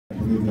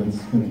believe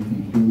that's going to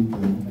conclude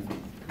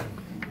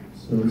the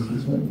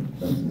services, right,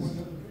 Francis?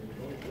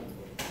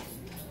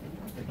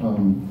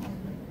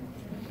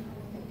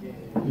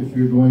 If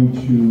you're going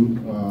to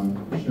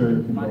share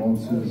your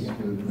condolences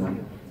with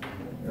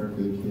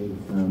Erica, the kid,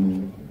 the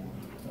family,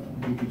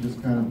 you could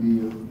just kind of be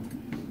a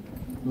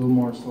little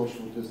more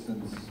social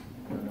distance.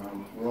 And,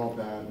 we're all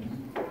bad,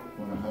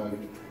 want to hug.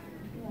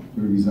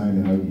 We're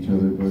designed to hug each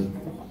other, but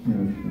you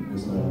know,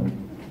 just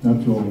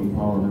not to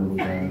overpower her with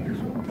that.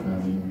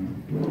 Family.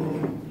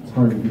 It's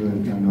hard to do it at a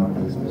time like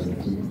this, but if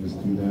we can just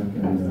do that,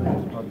 and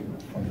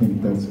I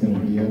think that's going to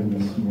be it.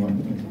 Unless you want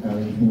to add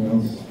anything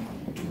else,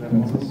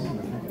 Francis?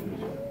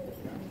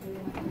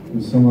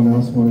 Does someone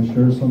else want to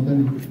share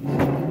something?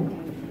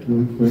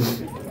 Really quick.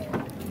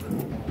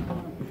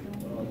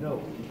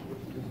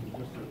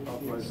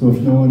 So if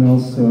no one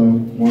else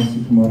wants to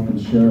come up and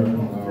share,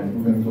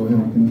 we're going to go ahead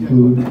and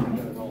conclude.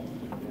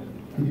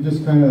 You can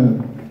just kind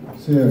of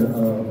say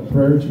a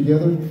prayer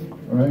together,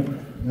 all right?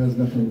 It has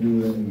nothing to do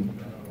with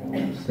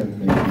any set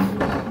things.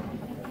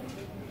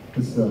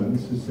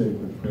 Let's just say a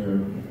quick prayer.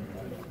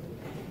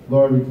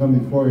 Lord, we come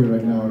before you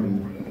right now to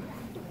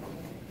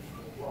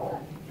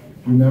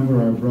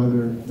remember our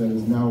brother that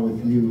is now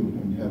with you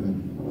in heaven.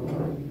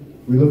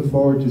 We look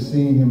forward to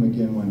seeing him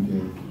again one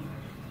day.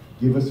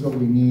 Give us what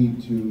we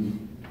need to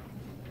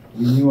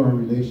renew our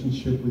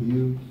relationship with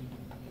you,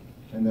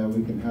 and that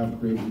we can have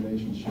great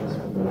relationships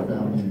with our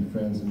family and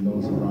friends and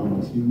those around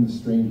us, even the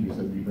strangers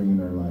that we bring in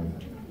our life.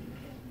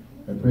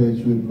 I pray that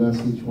you would bless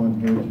each one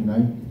here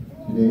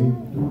today,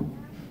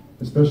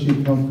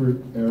 especially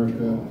comfort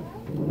Erica,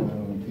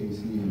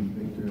 Casey, and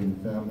Victor, and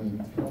the family.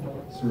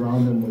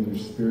 Surround them with your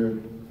spirit.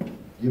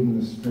 Give them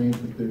the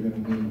strength that they're going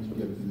to need to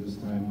get through this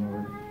time,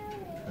 Lord.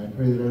 I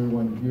pray that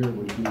everyone here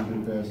would do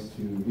their best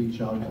to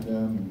reach out to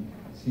them and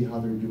see how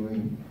they're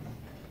doing.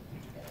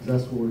 Because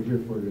that's what we're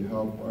here for, to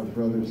help our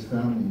brother's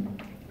family.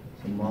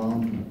 It's a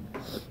mom,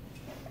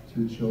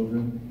 2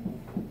 children.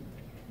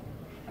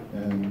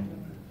 And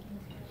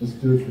let's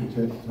do it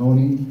for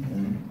Tony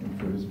and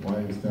for his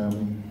wife, his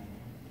family.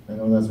 I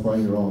know that's why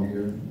you're all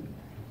here.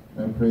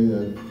 I pray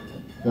that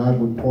God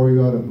would pour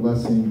you out a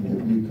blessing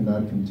that you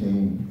cannot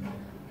contain,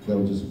 that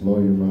will just blow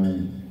your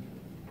mind.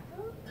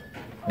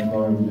 And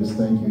Lord, we just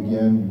thank you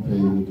again. We pray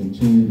you will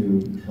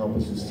continue to help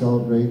us to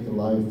celebrate the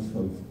life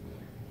of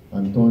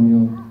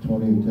Antonio,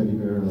 Tony, the Teddy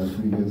Bear,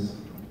 Rodriguez.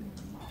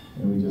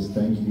 And we just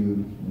thank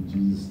you in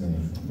Jesus'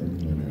 name.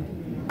 Amen.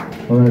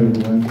 All right,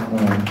 everyone.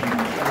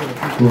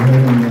 Go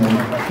ahead and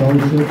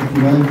fellowship if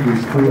you like.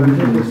 There's food,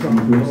 there's some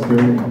drinks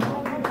there.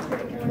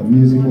 The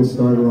music will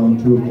start around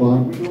 2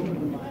 o'clock.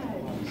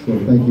 So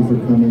thank you for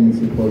coming and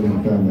supporting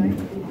the family.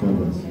 God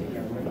bless.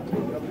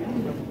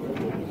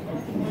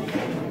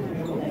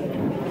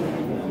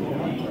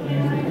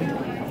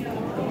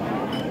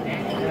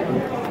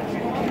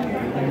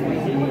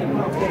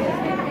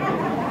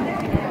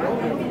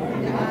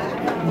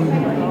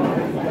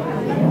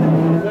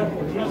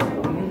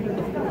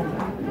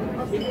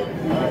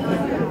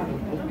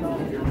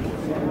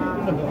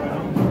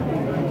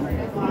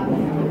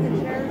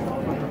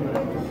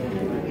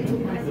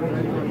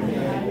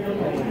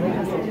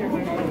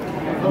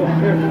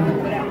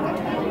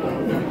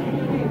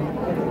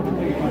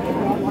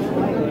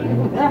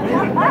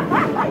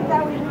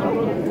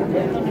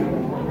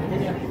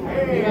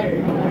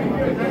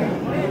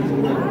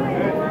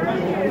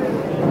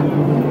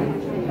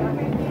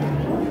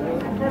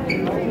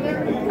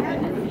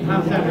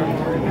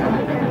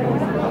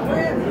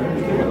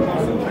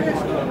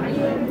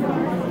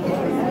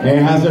 Hey,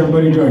 how's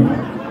everybody doing?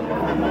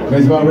 You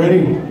guys about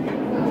ready?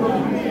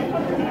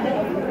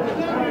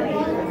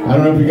 I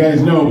don't know if you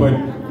guys know, but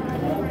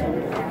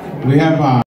we have